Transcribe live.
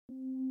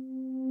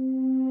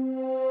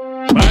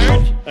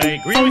Yes, I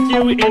agree with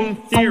you in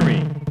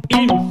theory.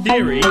 In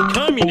theory,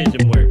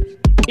 communism works.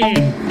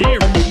 In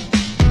theory.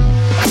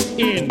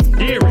 In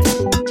theory.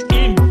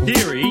 In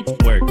theory,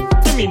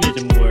 works.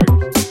 Communism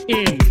works.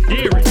 In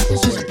theory.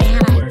 This is a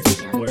bad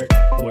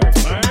idea.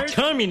 Works.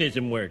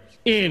 Communism works.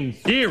 In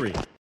theory.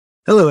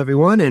 Hello,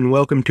 everyone, and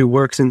welcome to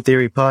Works in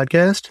Theory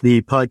podcast,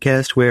 the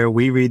podcast where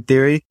we read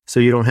theory so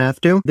you don't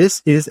have to.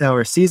 This is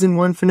our season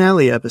 1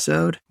 finale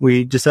episode.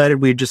 We decided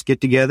we'd just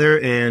get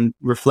together and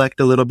reflect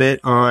a little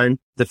bit on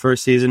the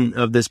first season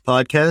of this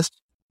podcast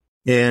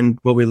and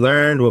what we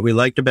learned, what we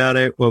liked about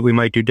it, what we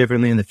might do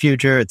differently in the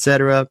future,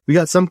 etc. We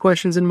got some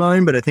questions in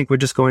mind, but I think we're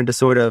just going to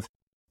sort of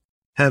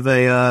have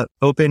a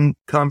open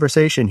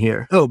conversation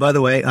here. Oh, by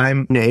the way,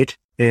 I'm Nate,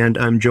 and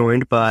I'm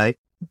joined by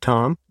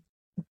Tom.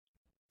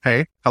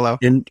 Hey, hello.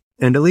 And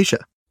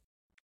Alicia.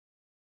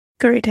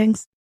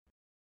 Greetings.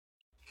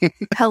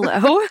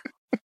 Hello.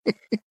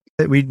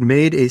 We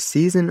made a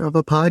season of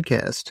a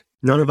podcast.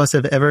 None of us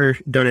have ever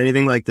done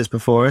anything like this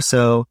before,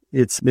 so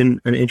it's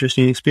been an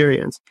interesting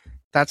experience.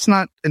 That's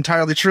not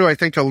entirely true. I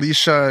think,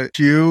 Alicia,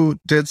 you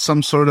did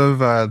some sort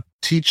of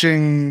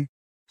teaching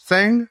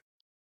thing.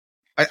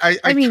 I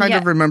kind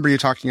of remember you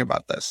talking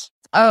about this.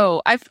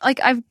 Oh,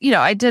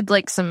 I did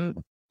like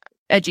some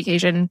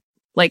education,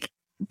 like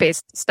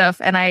based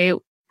stuff, and I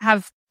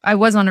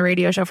was on a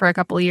radio show for a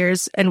couple of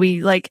years, and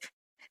we like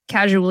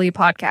casually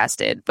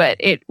podcasted, but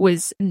it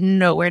was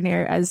nowhere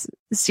near as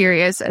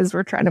serious as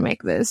we're trying to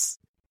make this.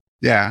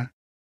 Yeah,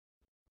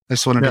 I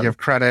just wanted to give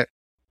credit.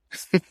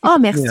 Oh,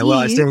 merci. Yeah, well,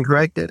 I stand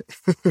corrected.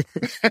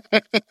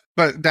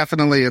 But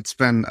definitely, it's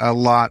been a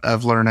lot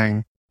of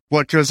learning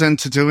what goes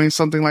into doing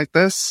something like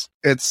this.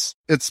 It's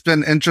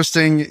been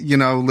interesting,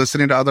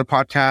 listening to other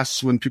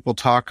podcasts when people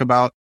talk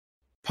about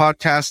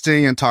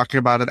podcasting and talking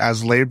about it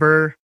as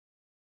labor.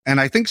 And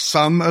I think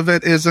some of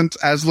it isn't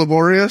as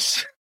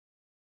laborious,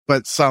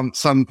 but some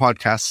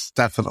podcasts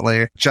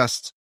definitely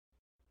just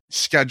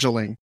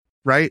scheduling,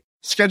 right?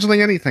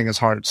 Scheduling anything is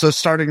hard. So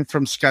starting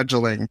from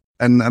scheduling,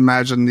 and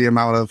imagine the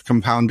amount of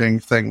compounding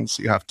things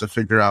you have to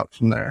figure out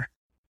from there.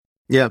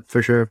 Yeah,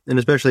 for sure. And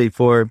especially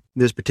for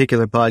this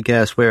particular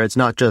podcast where it's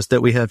not just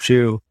that we have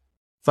to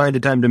find a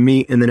time to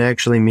meet and then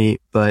actually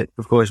meet, but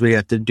of course we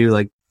have to do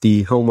like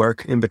the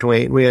homework in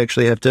between. We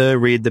actually have to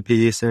read the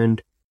piece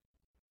and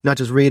not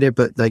just read it,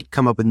 but like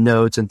come up with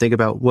notes and think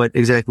about what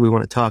exactly we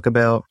want to talk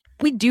about.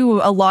 We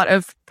do a lot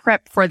of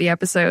prep for the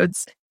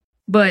episodes,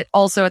 but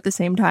also at the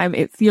same time,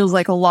 it feels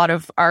like a lot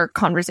of our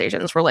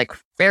conversations were like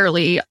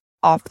fairly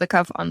off the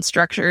cuff,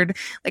 unstructured.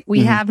 Like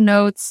we have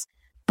notes,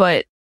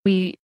 but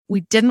we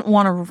didn't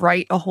want to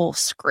write a whole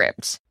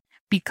script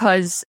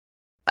because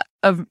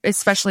of,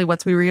 especially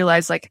once we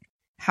realized like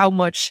how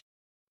much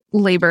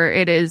labor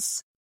it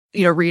is,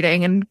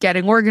 reading and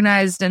getting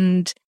organized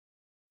and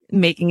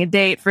making a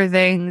date for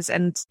things.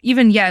 And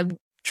even,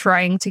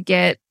 trying to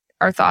get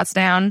our thoughts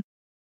down,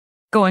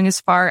 going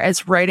as far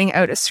as writing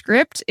out a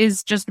script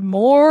is just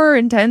more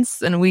intense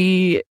than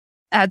we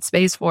had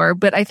space for.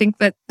 But I think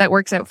that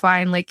works out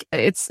fine. Like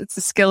it's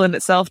a skill in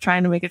itself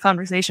trying to make a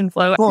conversation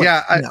flow.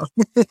 Yeah.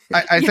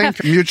 I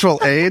think Mutual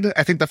Aid,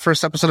 I think the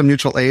first episode of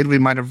Mutual Aid, we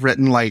might have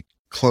written like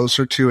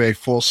closer to a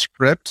full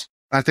script.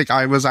 I think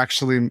I was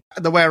actually,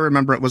 the way I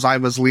remember it was I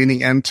was leaning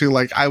into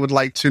like, I would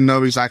like to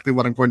know exactly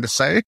what I'm going to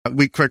say.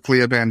 We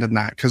quickly abandoned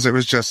that because it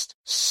was just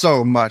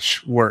so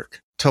much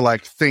work to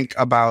like think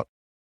about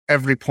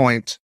every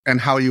point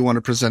and how you want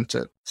to present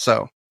it.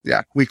 So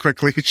yeah, we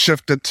quickly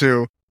shifted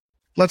to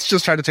let's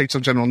just try to take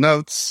some general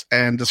notes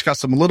and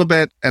discuss them a little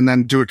bit and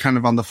then do it kind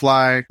of on the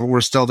fly.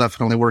 We're still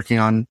definitely working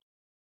on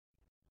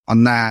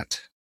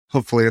that.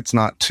 Hopefully it's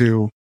not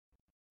too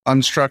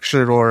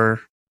unstructured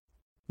or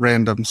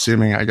random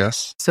seeming, I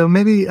guess. So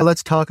maybe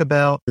let's talk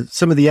about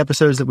some of the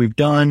episodes that we've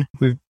done.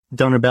 We've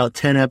done about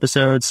 10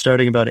 episodes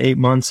starting about 8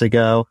 months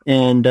ago.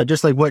 And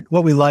just like what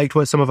we liked,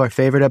 what some of our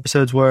favorite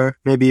episodes were,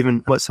 maybe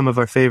even what some of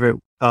our favorite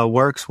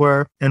works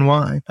were and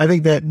why. I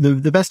think that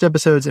the best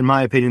episodes, in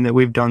my opinion, that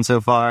we've done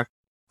so far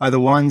are the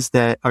ones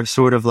that are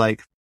sort of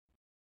like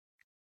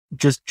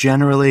just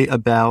generally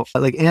about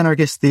like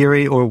anarchist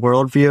theory or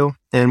worldview.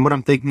 And what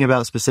I'm thinking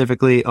about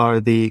specifically are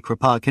the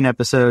Kropotkin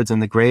episodes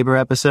and the Graeber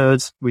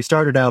episodes. We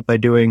started out by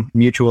doing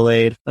Mutual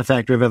Aid, A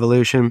Factor of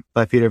Evolution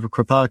by Fyodor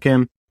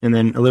Kropotkin. And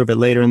then a little bit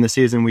later in the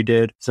season, we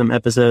did some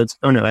episodes.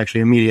 Oh no,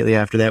 actually immediately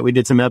after that, we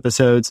did some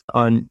episodes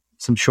on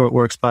some short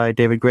works by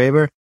David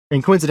Graeber.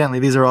 And coincidentally,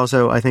 these are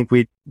also, I think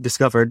we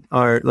discovered,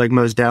 are like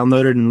most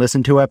downloaded and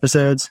listened to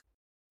episodes.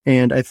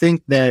 And I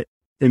think that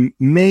it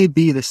may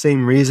be the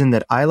same reason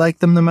that I like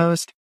them the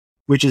most,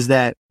 which is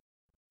that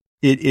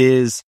it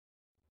is,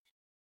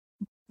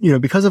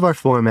 because of our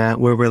format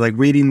where we're like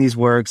reading these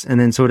works and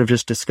then sort of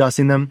just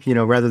discussing them,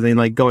 rather than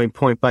like going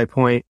point by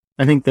point.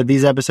 I think that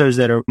these episodes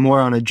that are more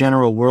on a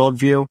general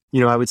worldview,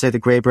 I would say the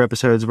Graeber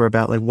episodes were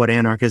about like what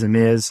anarchism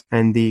is,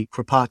 and the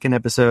Kropotkin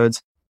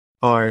episodes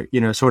are,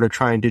 sort of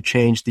trying to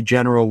change the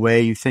general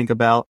way you think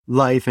about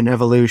life and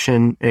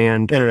evolution.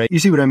 And I don't know, you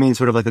see what I mean?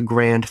 Sort of like a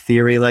grand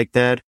theory like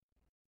that.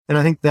 And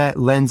I think that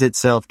lends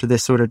itself to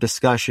this sort of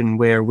discussion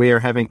where we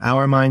are having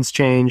our minds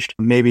changed.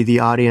 Maybe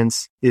the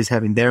audience is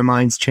having their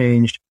minds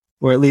changed,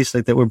 or at least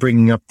like that we're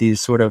bringing up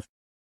these sort of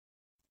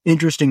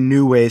interesting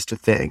new ways to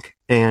think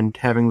and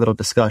having little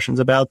discussions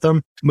about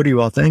them. What do you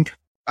all think?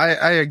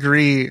 I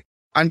agree.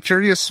 I'm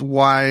curious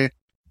why,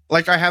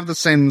 like, I have the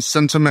same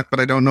sentiment, but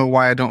I don't know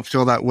why I don't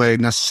feel that way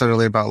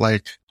necessarily about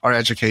like our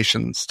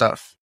education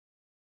stuff.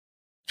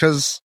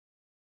 Because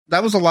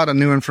that was a lot of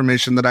new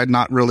information that I'd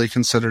not really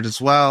considered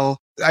as well.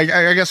 I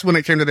guess when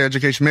it came to the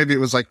education, maybe it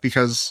was like,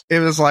 because it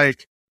was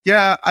like,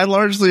 yeah, I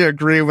largely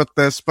agree with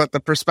this, but the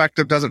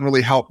perspective doesn't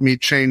really help me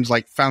change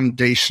like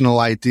foundational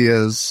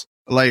ideas.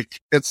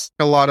 Like, it's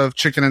a lot of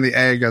chicken and the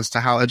egg as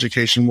to how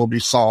education will be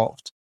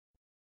solved.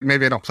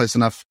 Maybe I don't place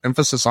enough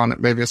emphasis on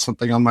it. Maybe it's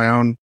something on my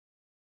own.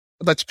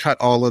 Let's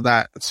cut all of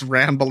that. It's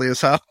rambly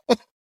as hell.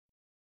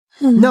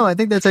 No, I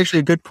think that's actually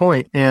a good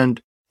point. And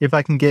if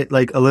I can get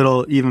like a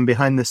little even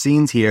behind the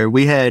scenes here,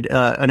 we had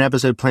an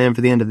episode planned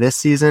for the end of this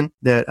season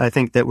that I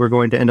think that we're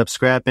going to end up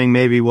scrapping.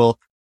 Maybe we'll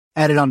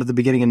add it on to the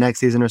beginning of next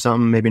season or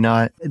something, maybe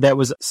not. That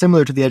was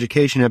similar to the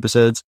education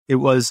episodes. It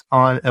was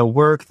on a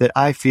work that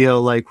I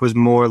feel like was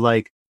more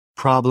like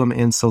problem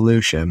and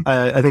solution.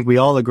 I think we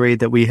all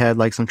agreed that we had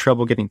like some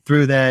trouble getting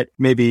through that,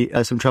 maybe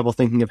some trouble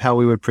thinking of how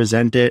we would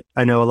present it.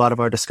 I know a lot of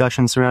our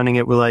discussions surrounding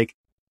it were like,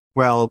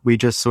 well, we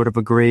just sort of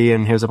agree,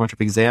 and here's a bunch of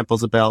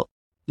examples about,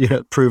 you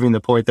know, proving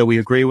the point that we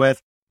agree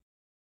with.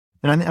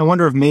 And I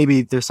wonder if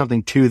maybe there's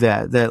something to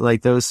that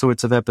like those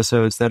sorts of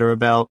episodes that are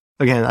about,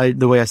 again,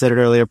 the way I said it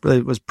earlier,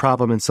 it was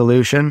problem and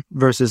solution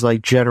versus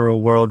like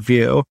general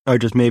worldview are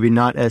just maybe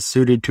not as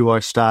suited to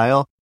our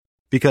style,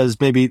 because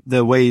maybe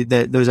the way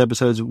that those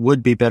episodes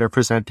would be better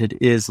presented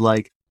is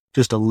like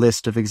just a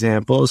list of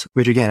examples,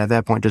 which again, at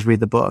that point, just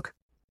read the book.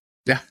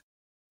 Yeah.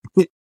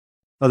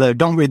 Although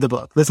don't read the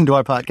book, listen to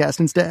our podcast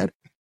instead.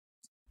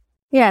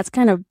 Yeah, it's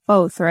kind of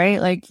both, right?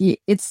 Like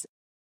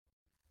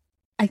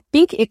I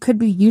think it could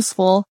be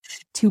useful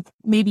to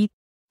maybe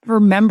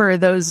remember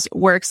those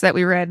works that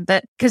we read,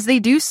 that because they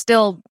do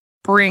still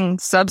bring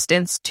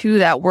substance to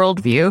that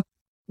worldview.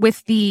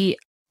 With the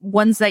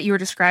ones that you were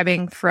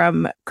describing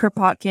from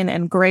Kropotkin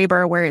and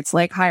Graeber, where it's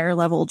like higher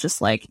level,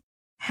 just like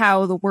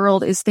how the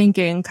world is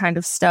thinking kind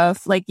of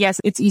stuff. Like, yes,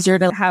 it's easier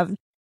to have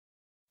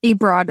a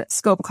broad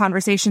scope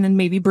conversation and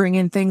maybe bring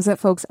in things that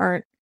folks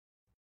aren't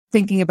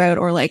thinking about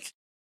or like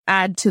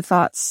add to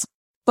thoughts.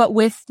 But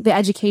with the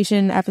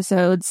education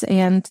episodes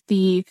and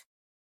the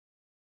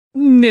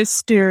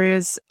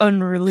mysterious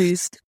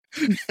unreleased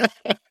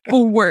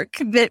work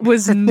that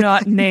was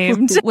not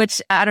named,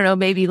 which I don't know,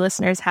 maybe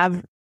listeners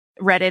have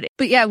read it.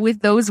 But yeah,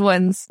 with those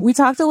ones, we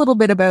talked a little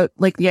bit about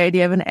like the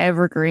idea of an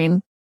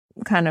evergreen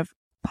kind of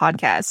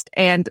podcast.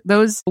 And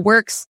those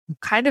works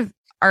kind of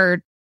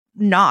are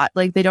not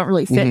like, they don't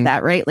really fit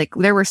that, right? Like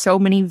there were so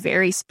many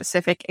very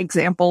specific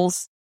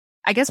examples.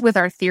 I guess with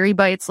our theory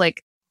bites,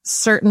 like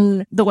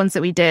certain, the ones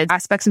that we did,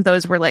 aspects of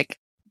those were like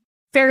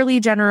fairly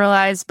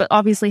generalized, but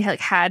obviously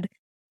had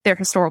their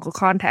historical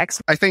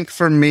context. I think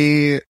for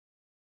me,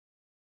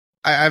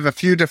 I have a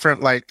few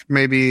different, like,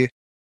 maybe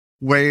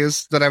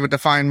ways that I would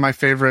define my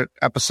favorite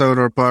episode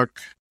or book.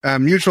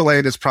 Mutual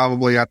Aid is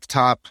probably at the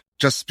top,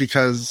 just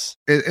because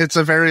it's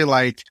a very,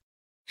 like,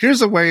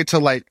 here's a way to,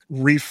 like,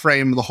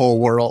 reframe the whole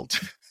world.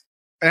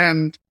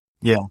 And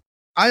yeah,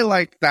 I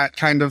like that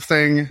kind of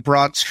thing.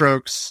 Broad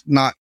strokes,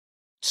 not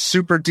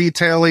super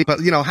detailing, but,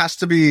 you know, has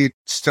to be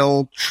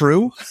still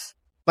true.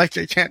 Like,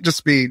 it can't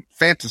just be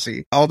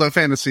fantasy, although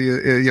fantasy,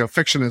 you know,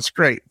 fiction is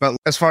great. But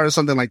as far as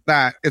something like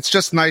that, it's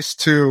just nice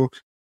to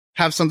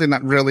have something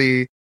that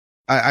really,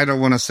 I don't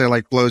want to say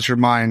like blows your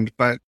mind,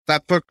 but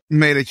that book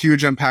made a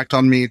huge impact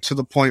on me to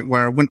the point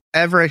where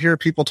whenever I hear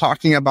people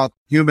talking about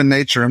human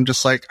nature, I'm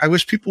just like, I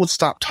wish people would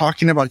stop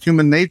talking about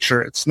human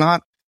nature. It's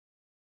not,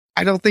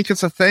 I don't think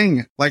it's a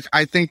thing. Like,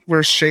 I think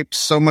we're shaped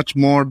so much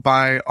more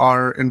by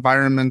our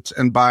environment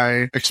and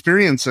by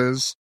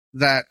experiences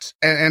that,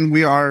 and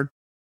we are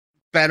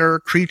better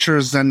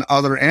creatures than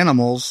other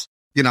animals,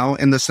 you know,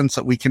 in the sense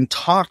that we can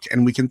talk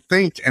and we can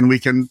think and we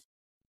can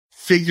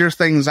figure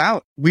things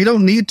out. We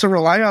don't need to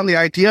rely on the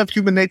idea of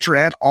human nature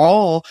at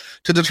all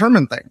to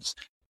determine things.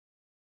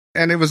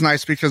 And it was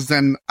nice because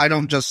then I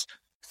don't just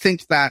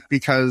think that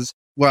because,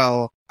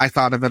 well, I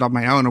thought of it on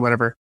my own or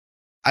whatever.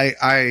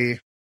 I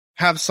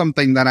have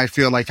something that I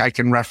feel like I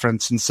can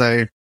reference and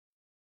say,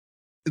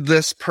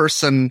 this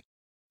person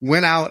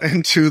went out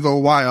into the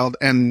wild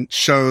and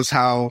shows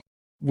how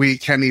we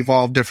can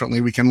evolve differently.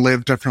 We can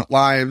live different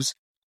lives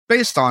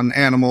based on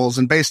animals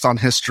and based on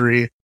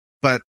history,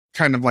 but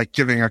kind of like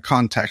giving a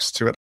context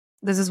to it.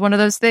 This is one of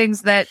those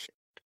things that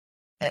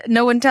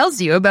no one tells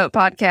you about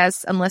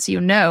podcasts unless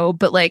you know,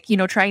 but like, you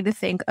know, trying to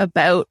think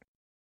about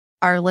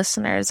our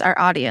listeners, our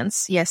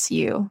audience. Yes,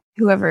 you,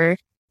 whoever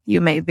you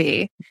may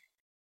be.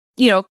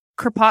 You know,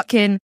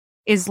 Kropotkin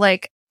is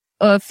like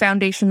a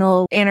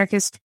foundational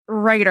anarchist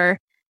writer.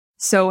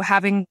 So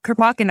having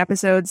Kropotkin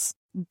episodes,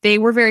 they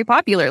were very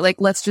popular. Like,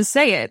 let's just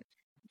say it.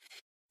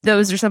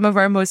 Those are some of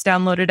our most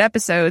downloaded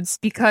episodes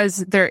because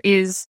there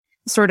is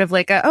sort of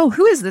like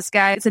who is this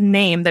guy? It's a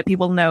name that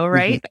people know,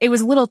 right? It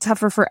was a little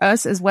tougher for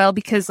us as well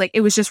because like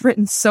it was just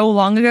written so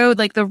long ago.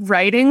 Like the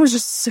writing was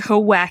just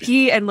so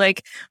wacky and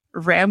like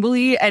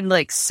rambly and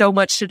like so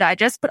much to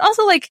digest, but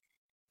also like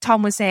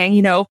Tom was saying,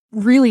 you know,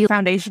 really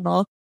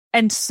foundational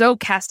and so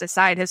cast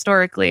aside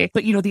historically.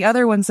 But, you know, the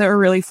other ones that are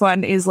really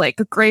fun is like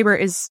Graeber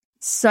is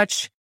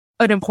such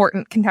an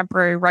important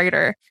contemporary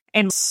writer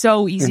and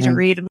so easy to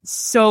read and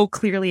so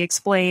clearly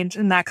explained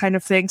and that kind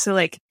of thing. So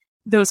like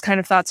those kind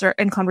of thoughts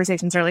and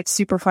conversations are like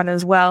super fun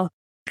as well.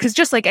 Because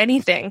just like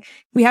anything,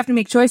 we have to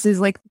make choices.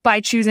 Like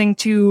by choosing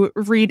to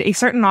read a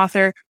certain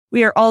author,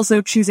 we are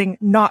also choosing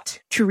not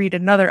to read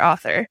another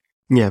author.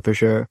 Yeah, for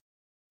sure.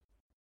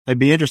 I'd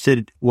be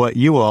interested what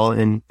you all,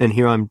 and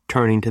here I'm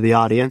turning to the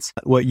audience,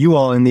 what you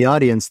all in the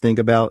audience think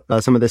about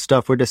some of the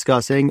stuff we're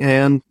discussing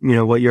and, you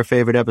know, what your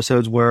favorite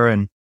episodes were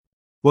and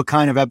what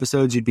kind of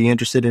episodes you'd be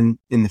interested in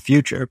the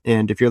future.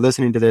 And if you're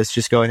listening to this,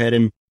 just go ahead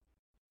and,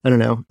 I don't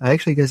know, I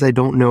actually guess I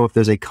don't know if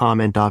there's a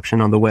comment option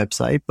on the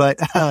website, but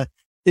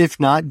if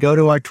not, go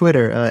to our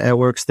Twitter at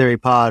Works Theory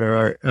Pod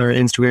or our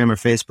Instagram or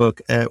Facebook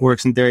at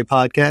Works and Theory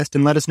Podcast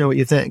and let us know what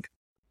you think.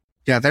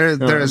 Yeah,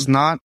 there is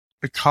not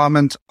a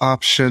comment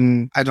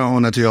option. I don't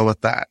want to deal with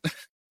that.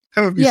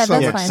 That would be yeah, so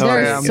that's much fine.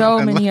 There spam are so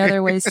and, many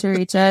other ways to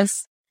reach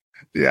us.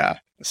 Yeah.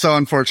 So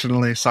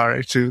unfortunately,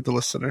 sorry to the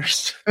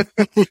listeners.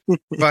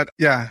 But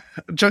yeah,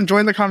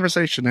 join the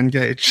conversation,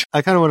 engage.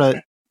 I kind of want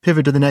to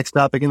pivot to the next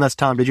topic. Unless,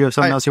 Tom, did you have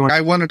something else you want?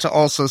 I wanted to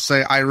also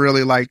say I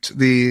really liked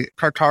the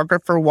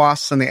Cartographer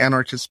Wasps and the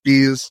Anarchist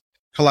Bees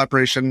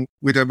collaboration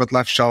we did with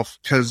Left Shelf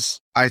because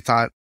I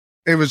thought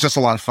it was just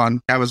a lot of fun.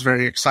 I was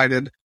very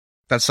excited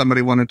that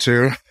somebody wanted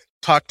to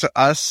talk to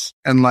us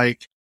and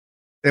like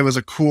it was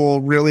a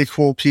cool, really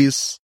cool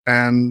piece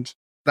and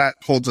that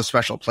holds a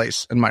special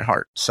place in my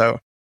heart. So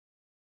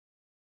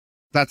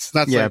that's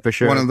yeah, like for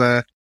sure. one of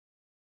the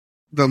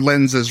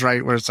lenses,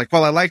 right? Where it's like,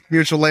 well, I like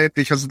Mutual Aid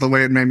because of the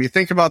way it made me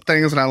think about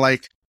things. And I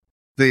like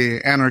the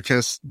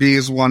Anarchist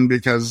Bees one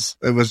because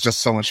it was just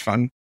so much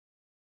fun.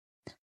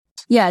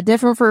 Yeah,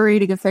 different for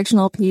reading a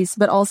fictional piece,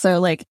 but also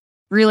like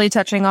Really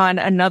touching on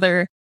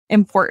another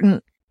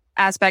important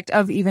aspect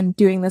of even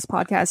doing this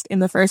podcast in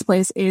the first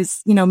place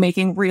is, you know,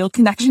 making real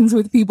connections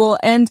with people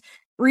and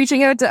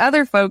reaching out to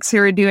other folks who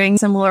are doing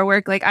similar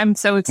work. Like I'm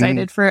so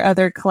excited for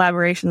other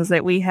collaborations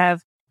that we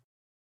have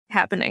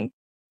happening.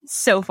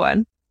 So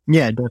fun.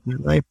 Yeah,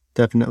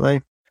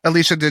 definitely.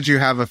 Alicia, did you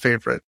have a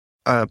favorite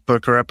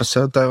book or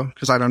episode though?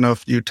 Because I don't know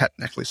if you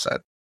technically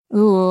said.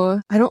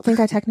 ooh, I don't think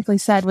I technically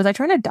said. Was I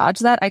trying to dodge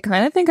that? I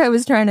kind of think I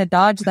was trying to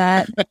dodge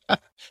that.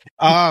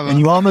 And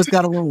you almost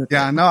got away with it.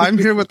 Yeah, no, I'm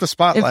here with the If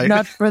spotlight.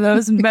 not for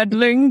those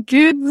meddling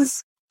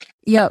kids.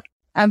 Yep,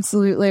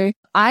 absolutely.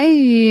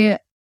 I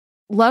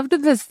loved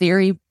the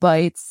theory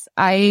bites.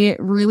 I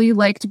really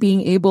liked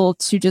being able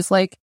to just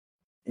like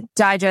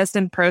Digest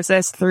and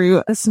process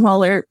through a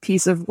smaller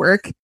piece of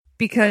work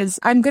because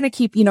I'm going to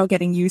keep, you know,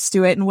 getting used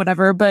to it and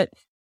whatever. But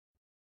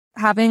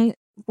having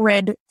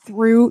read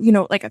through, you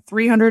know, like a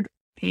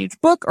 300-page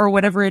book or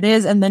whatever it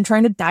is, and then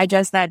trying to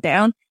digest that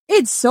down,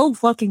 it's so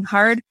fucking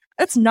hard.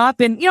 It's not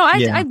been, you know,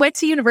 I went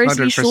to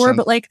university, 100%. sure,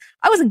 but like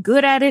I wasn't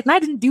good at it and I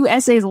didn't do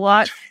essays a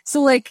lot.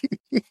 So like,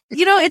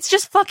 you know, it's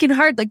just fucking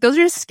hard. Like those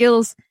are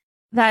skills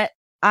that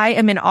I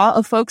am in awe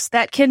of folks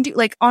that can do.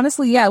 Like,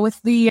 honestly, yeah,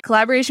 with the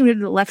collaboration we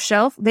did with Left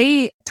Shelf,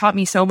 they taught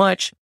me so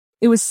much.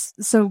 It was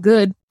so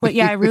good. But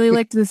yeah, I really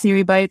liked the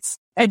theory bites.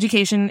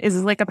 Education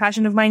is like a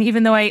passion of mine,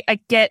 even though I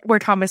get where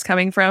Tom is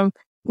coming from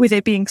with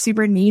it being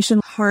super niche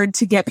and hard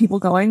to get people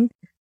going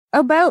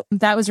about.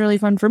 That was really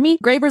fun for me.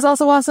 Graeber's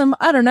also awesome.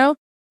 I don't know.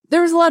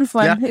 There was a lot of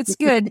fun. Yeah. It's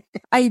good.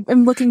 I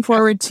am looking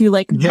forward to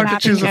like You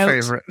have to choose mapping a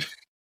out.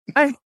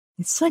 favorite.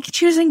 It's like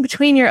choosing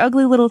between your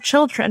ugly little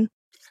children.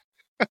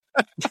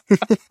 But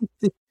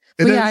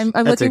yeah, I'm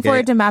That's looking okay.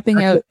 forward to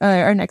mapping out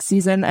our next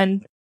season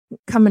and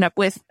Coming up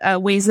with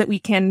ways that we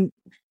can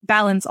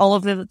balance all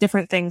of the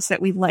different things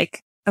that we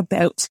like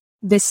about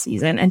this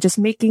season and just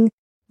making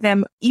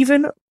them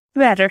even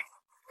better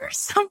or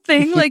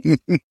something. Like,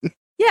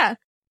 yeah,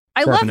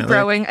 I love Definitely.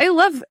 growing. I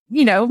love,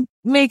 you know,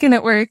 making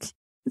it work.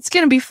 It's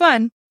going to be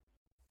fun.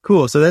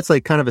 Cool. So that's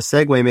like kind of a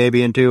segue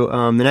maybe into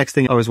the next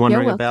thing I was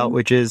wondering You're about, welcome.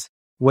 which is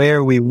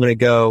where we want to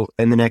go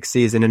in the next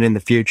season and in the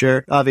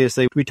future.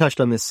 Obviously, we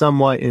touched on this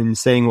somewhat in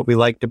saying what we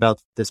liked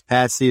about this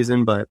past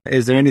season, but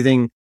is there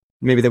anything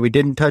maybe that we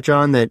didn't touch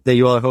on that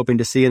you all are hoping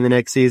to see in the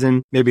next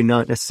season? Maybe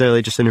not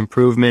necessarily just an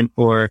improvement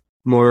or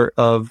more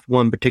of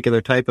one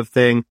particular type of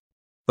thing,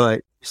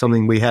 but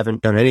something we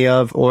haven't done any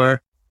of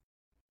or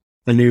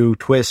a new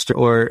twist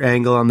or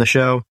angle on the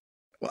show.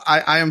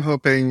 I am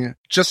hoping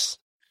just,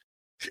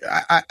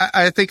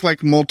 I think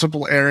like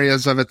multiple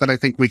areas of it that I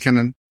think we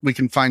can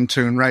fine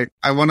tune, right?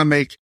 I want to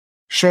make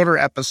shorter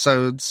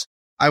episodes.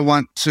 I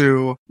want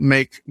to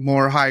make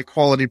more high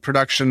quality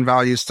production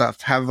value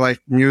stuff, have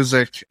like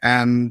music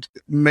and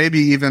maybe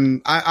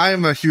even, I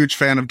am a huge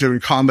fan of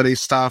doing comedy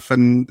stuff.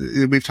 And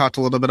we've talked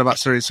a little bit about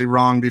Seriously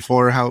Wrong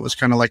before, how it was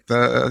kind of like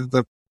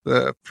the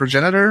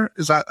progenitor.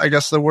 Is that, I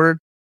guess, the word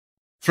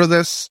for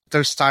this,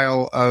 their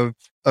style of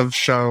of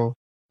show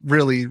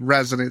really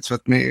resonates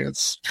with me.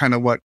 It's kind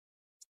of what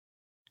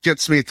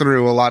gets me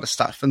through a lot of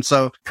stuff. And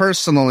so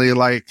personally,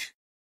 like,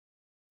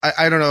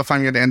 I don't know if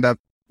I'm going to end up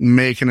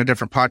making a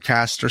different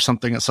podcast or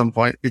something at some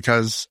point,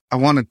 because I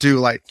want to do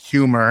like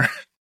humor,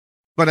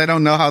 but I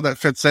don't know how that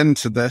fits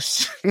into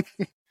this.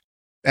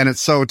 And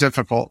it's so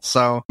difficult.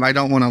 So I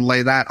don't want to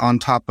lay that on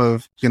top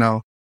of,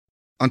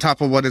 on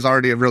top of what is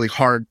already a really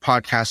hard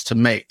podcast to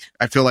make.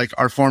 I feel like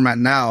our format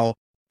now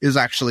is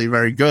actually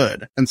very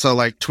good. And so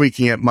like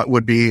tweaking it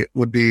would be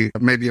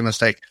maybe a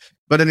mistake.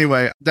 But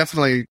anyway,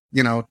 definitely,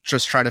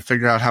 just try to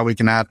figure out how we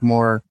can add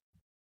more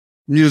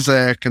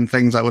music and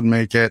things that would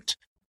make it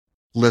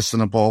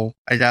listenable,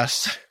 I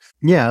guess.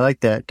 Yeah, I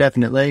like that.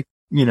 Definitely.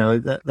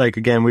 Like,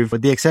 again,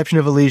 with the exception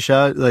of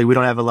Alicia, like, we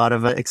don't have a lot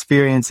of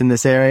experience in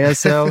this area.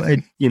 So,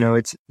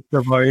 it's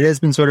so far, it has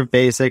been sort of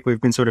basic.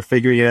 We've been sort of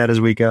figuring it out as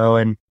we go.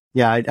 And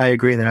yeah, I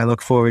agree that I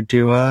look forward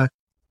to,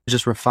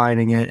 just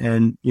refining it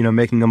and,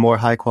 making a more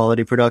high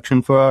quality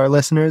production for our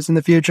listeners in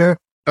the future.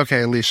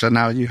 Okay, Alicia,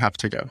 now you have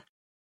to go.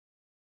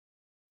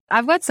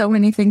 I've got so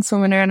many things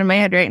swimming around in my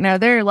head right now.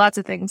 There are lots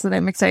of things that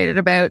I'm excited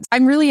about.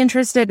 I'm really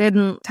interested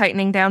in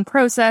tightening down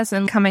process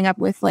and coming up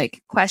with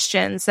like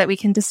questions that we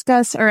can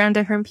discuss around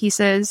different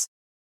pieces.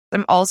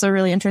 I'm also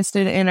really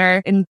interested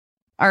in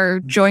our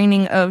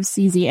joining of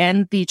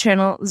CZN, the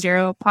Channel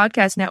Zero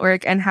podcast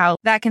network, and how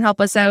that can help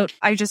us out.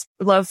 I just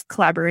love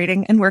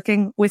collaborating and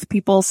working with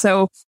people.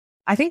 So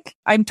I think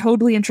I'm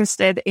totally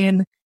interested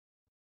in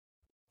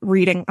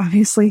reading,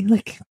 obviously,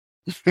 like,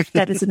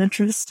 that is an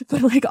interest,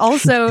 but like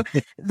also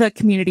the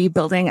community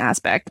building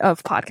aspect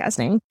of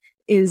podcasting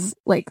is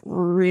like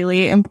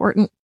really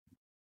important.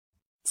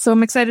 So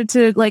I'm excited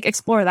to like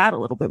explore that a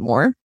little bit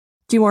more,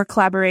 do more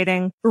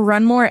collaborating,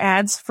 run more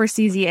ads for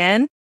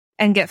CZN,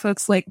 and get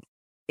folks like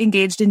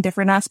engaged in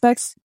different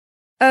aspects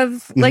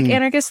of like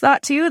anarchist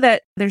thought too,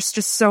 that there's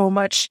just so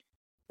much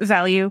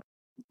value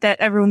that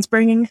everyone's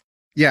bringing.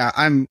 Yeah,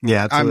 I'm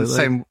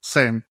same.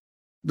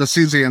 The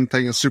CZN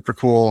thing is super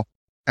cool.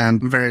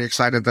 And I'm very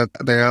excited that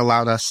they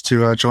allowed us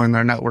to join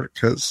their network,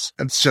 because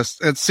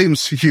it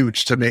seems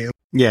huge to me.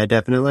 Yeah,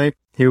 definitely.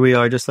 Here we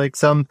are, just like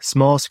some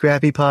small,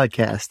 scrappy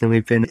podcast, and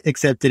we've been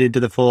accepted into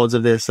the folds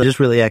of this just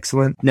really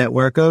excellent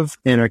network of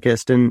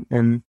anarchist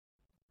and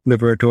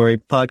liberatory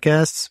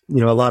podcasts,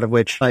 a lot of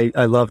which I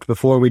loved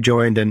before we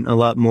joined, and a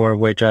lot more of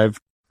which I've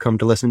come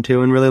to listen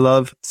to and really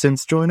love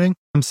since joining.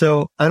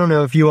 So I don't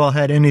know if you all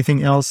had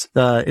anything else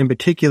in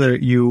particular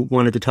you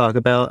wanted to talk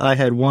about. I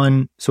had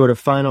one sort of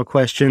final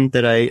question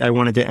that I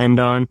wanted to end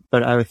on,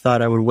 but I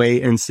thought I would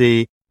wait and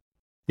see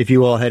if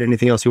you all had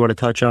anything else you want to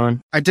touch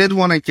on. I did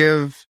want to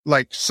give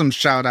like some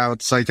shout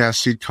outs, I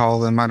guess you'd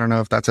call them. I don't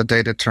know if that's a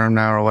dated term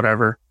now or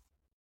whatever.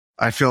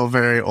 I feel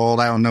very old.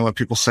 I don't know what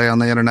people say on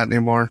the internet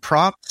anymore.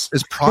 Props?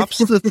 Is props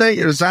the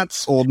thing? Or is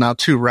that old now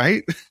too,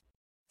 right?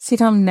 See,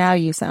 Tom, now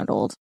you sound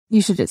old.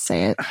 You should just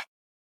say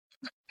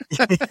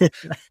it.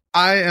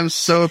 I am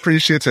so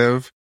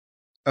appreciative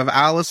of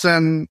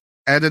Allison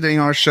editing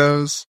our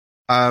shows,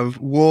 of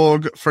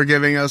Woolg for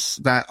giving us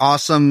that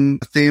awesome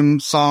theme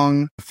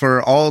song,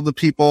 for all the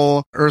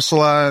people,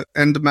 Ursula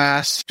and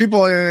Mass,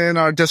 people in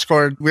our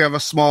Discord. We have a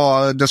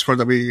small Discord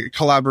that we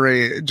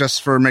collaborate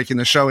just for making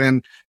the show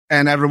in,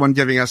 and everyone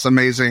giving us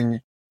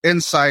amazing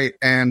insight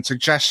and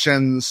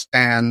suggestions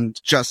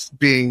and just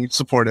being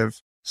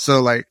supportive.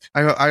 So like,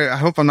 I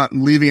hope I'm not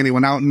leaving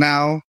anyone out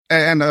now.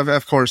 And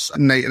of course,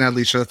 Nate and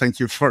Alicia, thank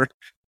you for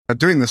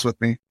doing this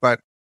with me. But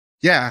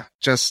yeah,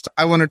 just,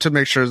 I wanted to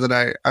make sure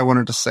that I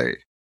wanted to say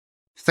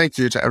thank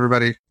you to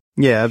everybody.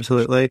 Yeah,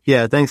 absolutely.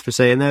 Yeah, thanks for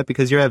saying that,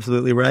 because you're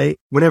absolutely right.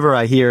 Whenever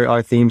I hear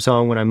our theme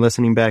song, when I'm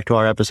listening back to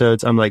our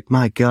episodes, I'm like,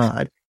 my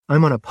God,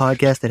 I'm on a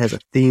podcast that has a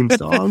theme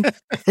song.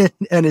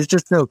 And it's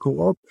just so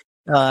cool.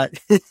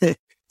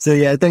 So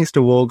yeah, thanks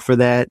to Woolg for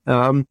that.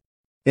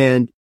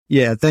 And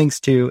yeah, thanks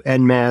to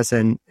NMAS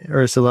and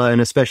Ursula, and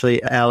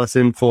especially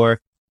Allison, for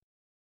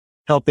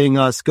helping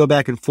us go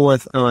back and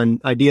forth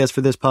on ideas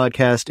for this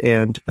podcast,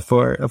 and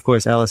for, of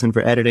course, Allison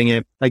for editing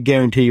it. I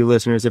guarantee you,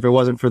 listeners, if it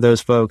wasn't for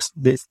those folks,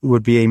 this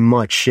would be a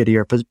much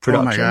shittier production.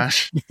 Oh my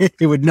gosh.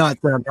 It would not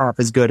sound half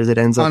as good as it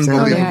ends up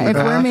sounding. Oh yeah, if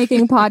we're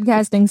making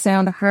podcasting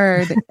sound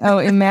hard,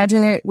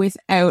 imagine it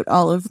without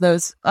all of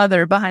those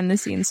other behind the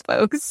scenes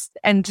folks.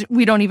 And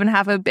we don't even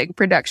have a big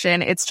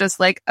production. It's just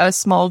like a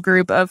small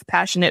group of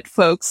passionate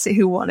folks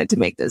who wanted to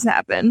make this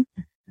happen.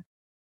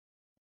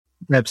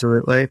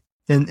 Absolutely.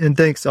 And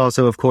thanks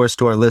also, of course,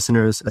 to our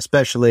listeners,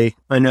 especially.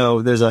 I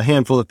know there's a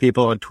handful of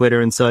people on Twitter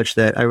and such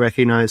that I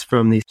recognize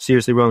from the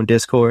Seriously Wrong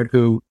Discord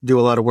who do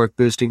a lot of work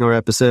boosting our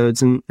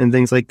episodes and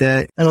things like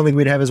that. I don't think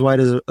we'd have as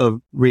wide as a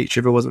reach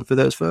if it wasn't for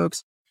those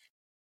folks.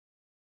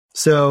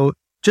 So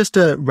just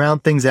to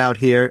round things out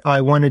here,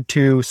 I wanted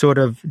to sort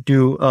of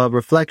do a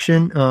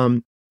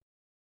reflection.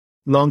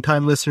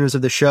 Longtime listeners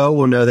of the show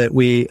will know that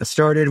we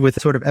started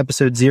with sort of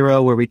episode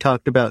 0, where we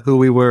talked about who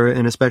we were,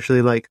 and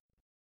especially like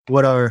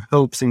what our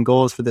hopes and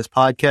goals for this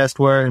podcast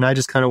were. And I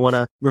just kind of want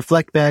to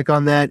reflect back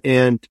on that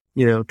and,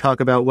 talk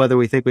about whether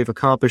we think we've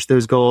accomplished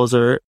those goals,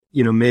 or,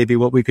 maybe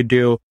what we could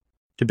do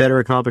to better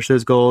accomplish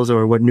those goals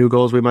or what new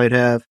goals we might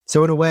have.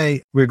 So in a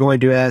way, we're going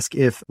to ask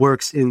if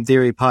Works in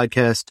Theory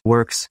podcast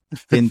works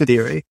in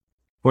theory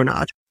or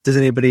not. Does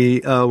anybody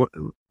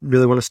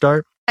really want to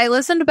start? I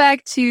listened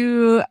back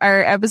to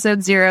our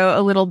episode 0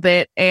 a little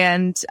bit,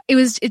 and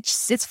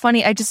it's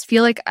funny. I just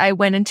feel like I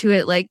went into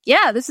it like,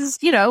 yeah, this is,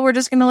 we're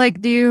just going to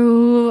like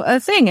do a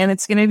thing and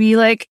it's going to be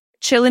like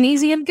chill and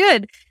easy and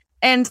good.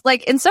 And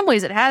like, in some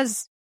ways it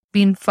has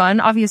been fun.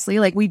 Obviously,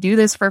 like we do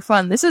this for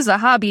fun. This is a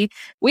hobby.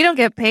 We don't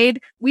get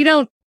paid. We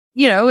don't,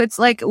 it's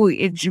like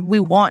we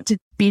want to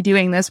be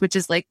doing this, which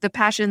is like the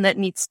passion that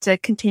needs to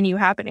continue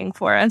happening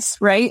for us.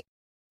 Right.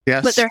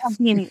 Yes. But there have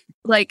been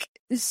like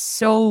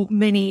so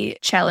many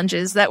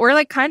challenges that were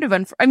like kind of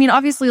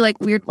obviously like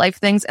weird life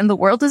things, and the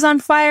world is on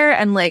fire,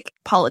 and like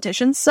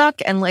politicians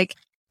suck, and like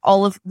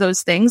all of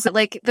those things.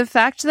 Like the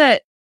fact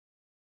that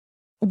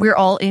we're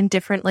all in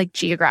different like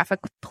geographic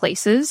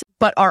places,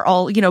 but are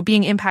all,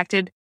 being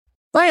impacted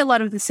by a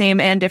lot of the same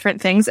and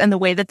different things, and the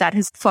way that that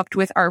has fucked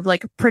with our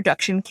like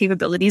production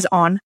capabilities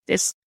on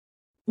this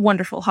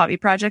wonderful hobby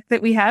project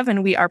that we have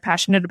and we are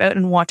passionate about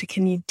and want to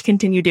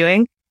continue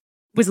doing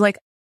was like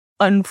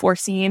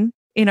unforeseen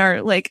in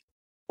our like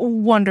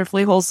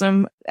wonderfully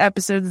wholesome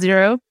episode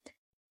 0.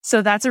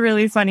 So that's a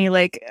really funny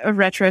like a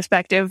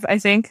retrospective, I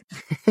think.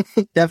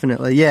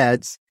 Definitely. Yeah,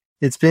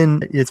 it's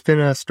been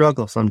a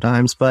struggle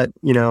sometimes, but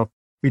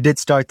we did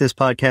start this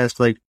podcast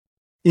like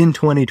in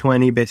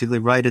 2020, basically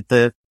right at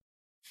the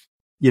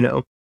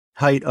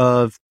height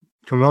of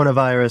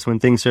coronavirus, when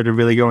things started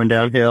really going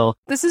downhill.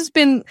 This has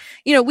been,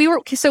 we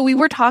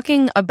were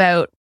talking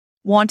about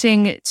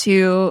wanting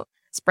to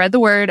spread the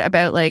word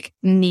about like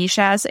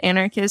niche-ass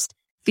anarchist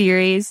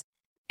theories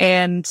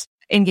and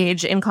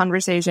engage in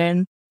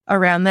conversation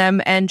around them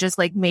and just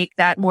like make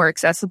that more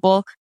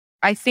accessible.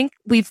 I think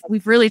we've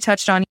really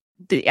touched on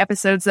the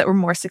episodes that were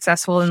more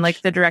successful in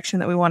like the direction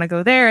that we want to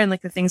go there and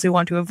like the things we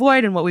want to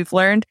avoid and what we've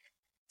learned.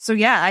 So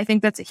yeah, I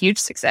think that's a huge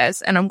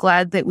success, and I'm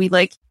glad that we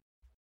like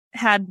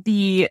had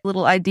the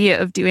little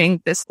idea of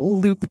doing this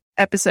loop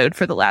episode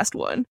for the last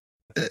one.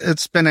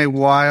 It's been a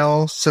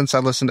while since I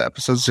listened to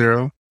episode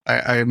 0.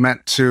 I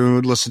meant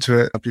to listen to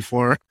it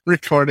before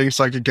recording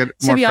so I could get more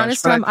fresh. To be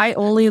honest, Tom, I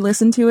only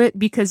listened to it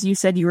because you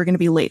said you were going to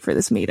be late for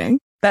this meeting.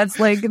 That's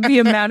like the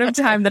amount of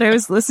time that I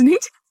was listening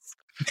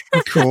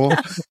to. Cool.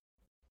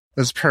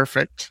 It's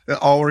perfect. It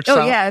all works out.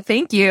 Oh, yeah.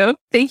 Thank you.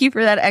 Thank you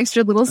for that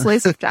extra little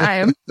slice of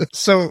time.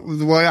 So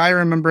the way I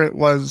remember it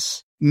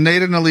was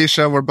Nate and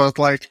Alicia were both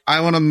like, I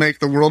want to make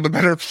the world a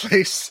better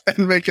place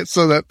and make it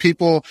so that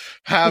people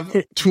have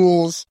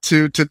tools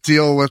to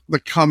deal with the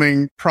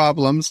coming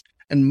problems.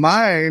 And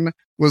mine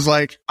was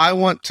like, I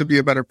want to be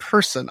a better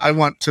person. I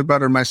want to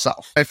better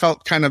myself. I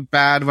felt kind of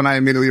bad when I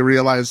immediately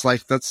realized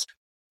like that's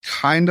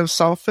kind of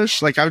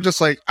selfish. Like I was just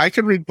like, I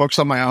could read books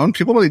on my own.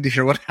 People don't need to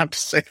hear what I have to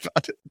say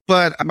about it.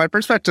 But my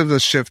perspective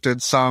has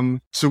shifted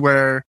some to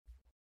where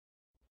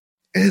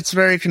it's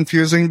very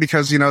confusing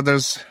because,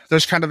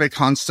 there's kind of a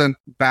constant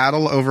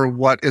battle over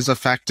what is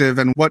effective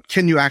and what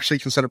can you actually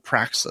consider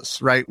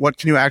praxis, right? What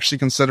can you actually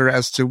consider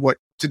as to what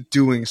to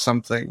doing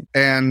something?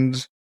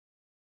 And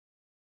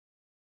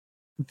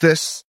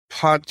this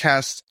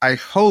podcast, I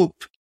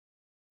hope,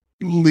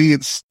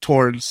 leads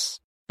towards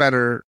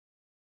better,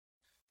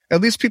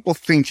 at least people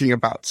thinking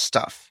about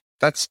stuff.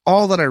 That's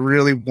all that I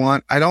really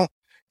want. I don't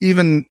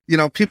even,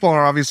 people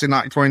are obviously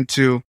not going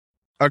to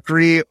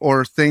agree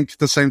or think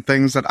the same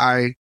things that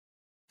I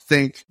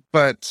think,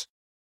 but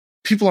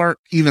people aren't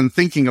even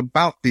thinking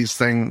about these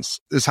things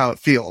is how it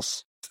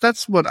feels.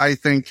 That's what I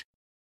think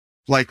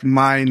like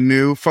my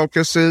new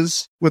focus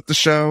is with the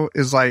show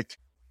is like,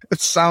 it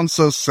sounds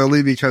so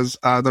silly because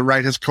the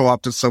right has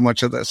co-opted so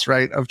much of this,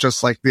 right? Of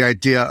just like the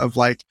idea of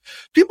like,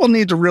 people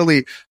need to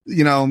really,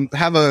 there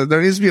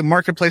needs to be a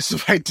marketplace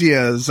of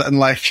ideas and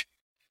like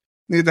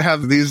need to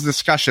have these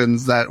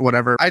discussions that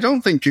whatever. I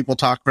don't think people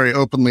talk very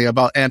openly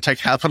about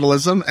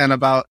anti-capitalism and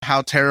about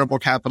how terrible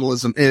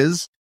capitalism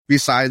is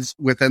besides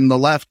within the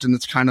left. And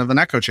it's kind of an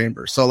echo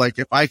chamber. So like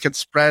if I could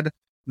spread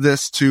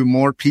this to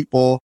more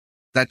people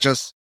that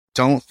just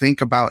don't think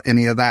about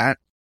any of that,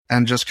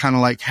 and just kind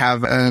of like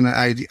have an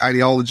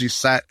ideology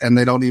set and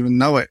they don't even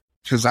know it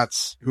because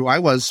that's who I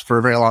was for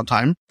a very long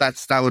time. That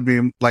would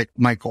be like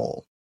my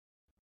goal.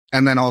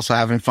 And then also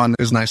having fun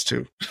is nice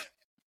too.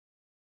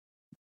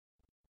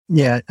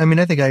 Yeah. I mean,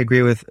 I think I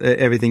agree with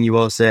everything you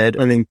all said.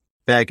 I think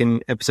back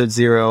in episode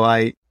 0,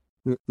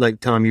 like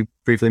Tom, you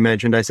briefly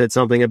mentioned, I said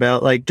something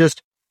about like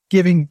just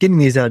getting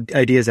these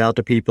ideas out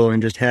to people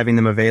and just having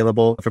them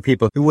available for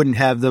people who wouldn't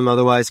have them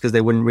otherwise because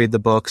they wouldn't read the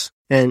books.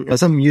 And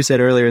something you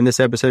said earlier in this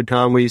episode,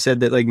 Tom, where you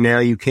said that like now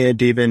you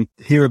can't even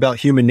hear about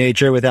human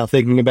nature without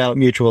thinking about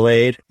mutual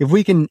aid. If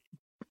we can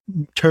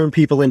turn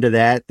people into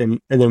that, then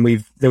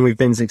we've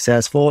been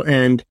successful.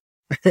 And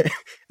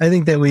I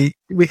think that we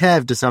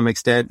have to some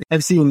extent.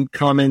 I've seen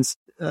comments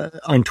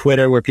on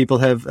Twitter where people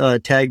have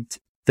tagged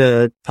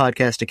the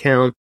podcast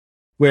account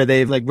where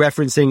they've like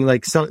referencing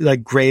like some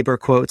like Graeber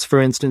quotes,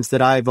 for instance,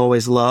 that I've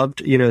always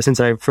loved, since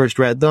I first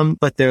read them.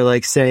 But they're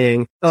like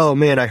saying, "Oh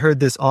man, I heard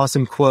this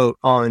awesome quote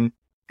on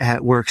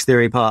at Works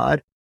Theory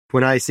Pod.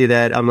 When I see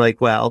that, I'm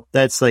like, wow,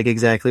 that's like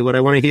exactly what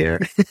I want to hear.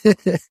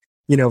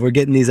 We're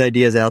getting these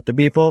ideas out to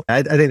people.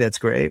 I think that's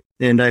great.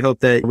 And I hope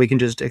that we can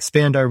just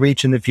expand our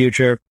reach in the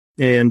future.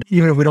 And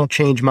even if we don't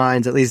change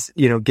minds, at least,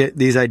 get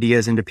these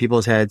ideas into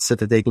people's heads so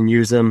that they can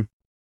use them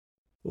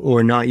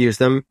or not use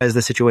them as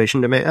the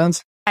situation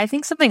demands. I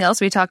think something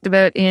else we talked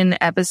about in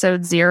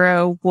episode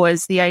 0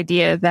 was the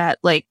idea that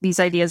like these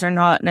ideas are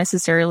not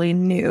necessarily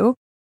new,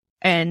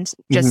 and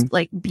just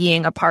like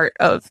being a part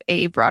of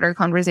a broader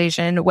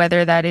conversation,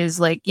 whether that is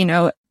like,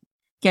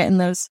 getting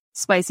those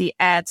spicy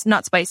ads,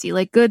 not spicy,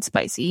 like good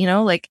spicy,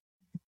 like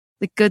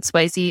the good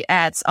spicy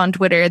ads on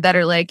Twitter that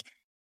are like,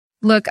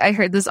 look, I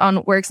heard this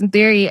on Works in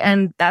Theory,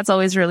 and that's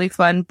always really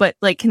fun, but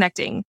like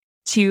connecting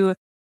to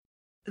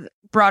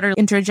broader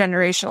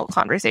intergenerational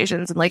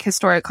conversations and like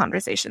historic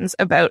conversations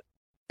about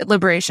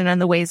liberation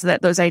and the ways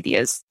that those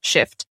ideas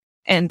shift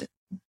and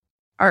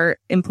are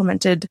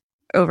implemented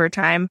over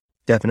time.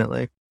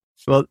 Definitely.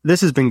 Well,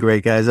 this has been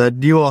great, guys.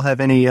 Do you all have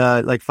any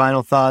like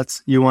final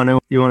thoughts you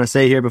want to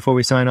say here before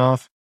we sign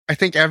off? I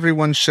think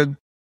everyone should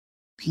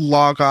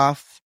log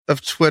off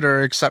of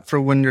Twitter except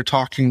for when you're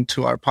talking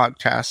to our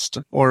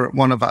podcast or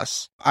one of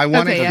us. I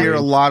want to hear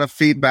a lot of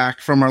feedback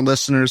from our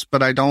listeners,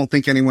 but I don't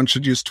think anyone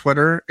should use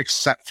Twitter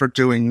except for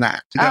doing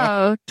that.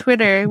 Oh,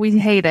 Twitter. We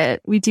hate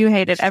it. We do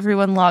hate it.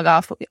 Everyone log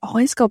off, but we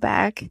always go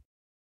back.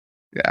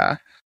 Yeah.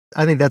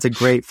 I think that's a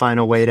great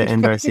final way to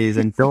end our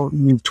season. Don't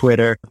use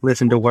Twitter.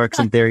 Listen to Works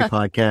in Theory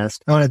podcast.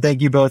 I want to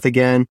thank you both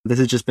again. This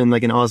has just been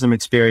like an awesome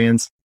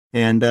experience.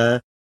 And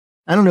I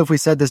don't know if we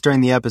said this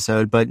during the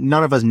episode, but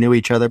none of us knew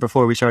each other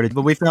before we started.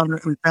 But we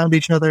found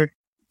each other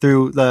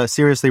through the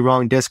Seriously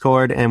Wrong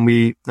Discord, and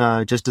we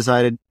just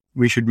decided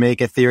we should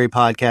make a theory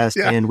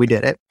podcast, and we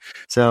did it.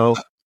 So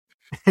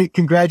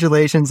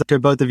congratulations to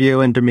both of you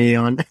and to me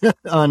on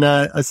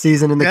a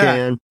season in the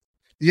can.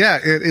 Yeah,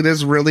 it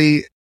is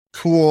really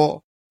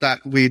cool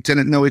that we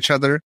didn't know each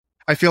other.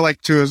 I feel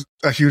like to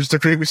a huge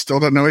degree, we still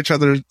don't know each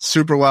other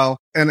super well.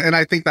 And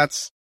I think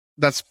that's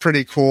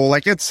pretty cool.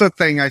 Like, it's a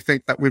thing I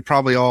think that we've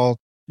probably all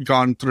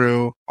gone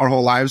through our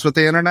whole lives with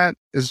the internet,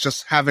 is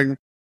just having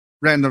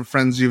random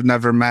friends you've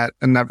never met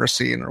and never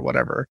seen or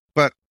whatever.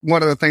 But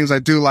one of the things I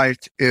do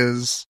like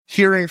is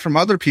hearing from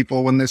other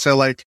people when they say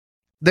like,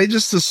 they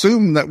just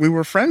assume that we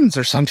were friends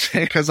or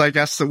something, because I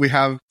guess that we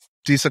have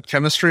decent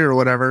chemistry or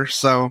whatever.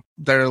 So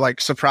they're like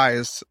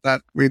surprised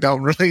that we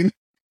didn't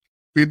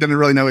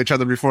really know each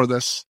other before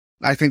this.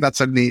 I think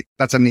that's a neat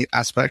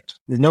aspect.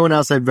 There's no one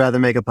else I'd rather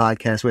make a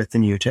podcast with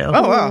than you two.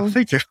 Oh, wow.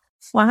 Thank you.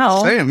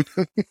 Wow. Same.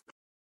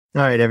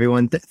 All right,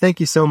 everyone.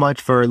 Thank you so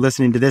much for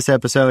listening to this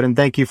episode, and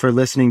thank you for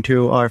listening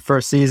to our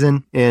first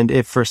season. And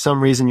if for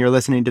some reason you're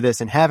listening to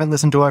this and haven't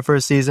listened to our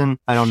first season,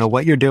 I don't know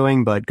what you're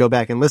doing, but go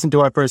back and listen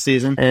to our first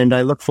season. And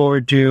I look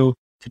forward to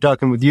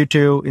talking with you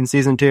two in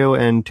season 2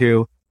 and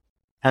to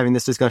having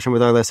this discussion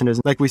with our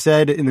listeners. Like we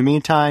said, in the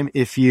meantime,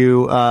 if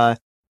you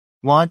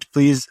want,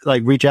 please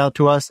reach out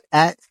to us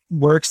at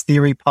Works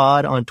Theory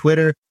Pod on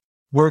Twitter,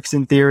 Works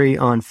in Theory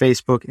on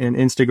Facebook and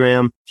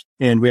Instagram,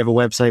 and we have a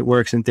website,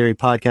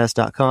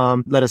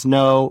 worksintheorypodcast.com. Let us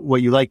know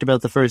what you liked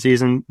about the first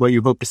season, what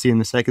you hope to see in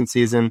the second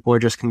season, or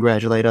just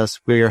congratulate us.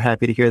 We are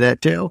happy to hear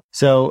that too.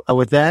 So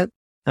with that,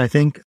 I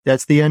think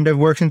that's the end of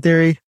Works in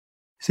Theory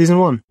season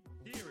 1.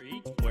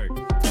 Theory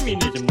works.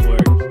 Communism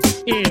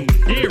works. In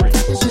theory.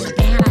 This is a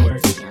bad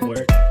idea.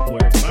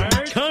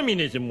 Works.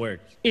 Communism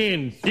works.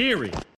 In theory.